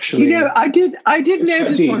actually. I did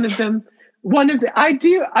notice one of them. I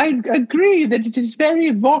agree that it is very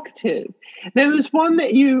evocative. There was one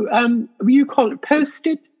that you call it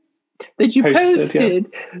posted, that you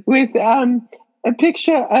posted with a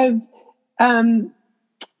picture of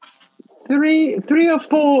three or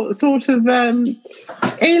four sort of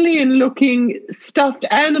alien-looking stuffed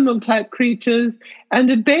animal type creatures and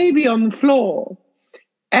a baby on the floor,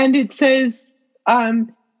 and it says,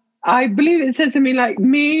 I believe it says something like,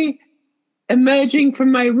 "Me emerging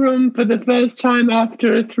from my room for the first time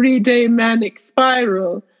after a 3-day manic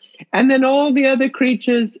spiral," and then all the other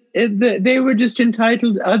creatures, they were just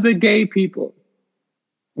entitled "other gay people."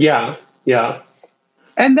 Yeah.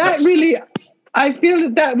 And that really, I feel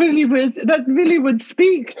that really would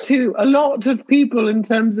speak to a lot of people in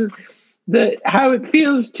terms of how it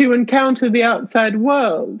feels to encounter the outside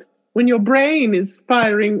world when your brain is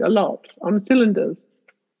firing a lot on cylinders.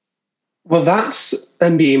 Well, that's a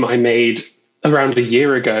meme I made around a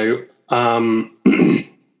year ago,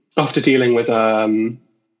 after dealing with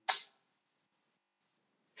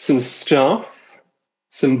some stuff,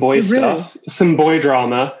 some boy stuff, some boy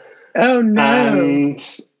drama. Oh no!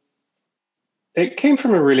 And it came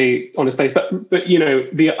from a really honest place. But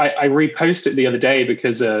I reposted it the other day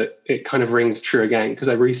because it kind of rings true again, because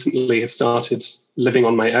I recently have started living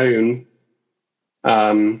on my own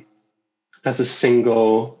as a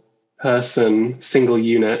single person, single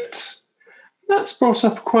unit. That's brought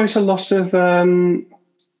up quite a lot of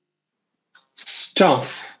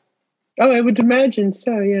stuff. Oh, I would imagine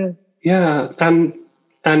so. Yeah. Yeah, and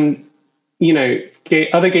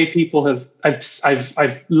other gay people have.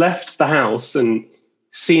 I've left the house and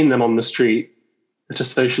seen them on the street at a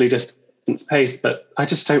socially distanced pace, but I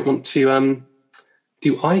just don't want to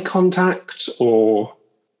do eye contact or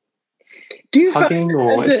hugging,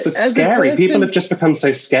 or it's scary. People have just become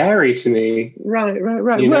so scary to me. Right.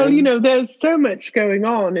 Well, there's so much going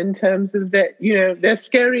on in terms of that. They're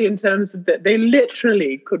scary in terms of that they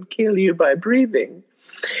literally could kill you by breathing.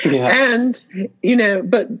 Yes.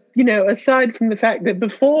 And, but aside from the fact that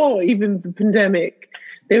before even the pandemic,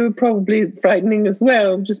 they were probably frightening as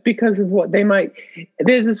well, just because of what they might.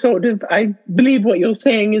 There's a sort of, I believe what you're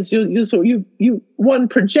saying is one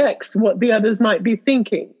projects what the others might be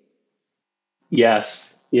thinking.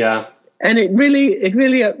 Yes. Yeah. And it really,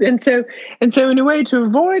 and so in a way to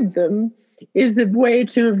avoid them is a way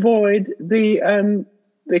to avoid the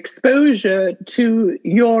exposure to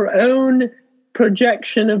your own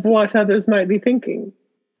projection of what others might be thinking,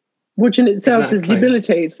 which in itself is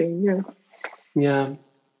debilitating.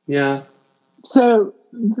 Yeah. So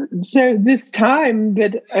this time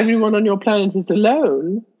that everyone on your planet is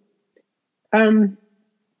alone, I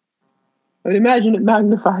would imagine it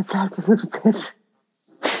magnifies that a little bit.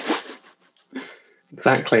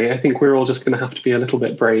 Exactly. I think we're all just going to have to be a little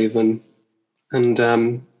bit brave and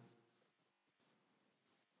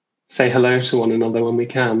say hello to one another when we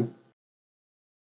can.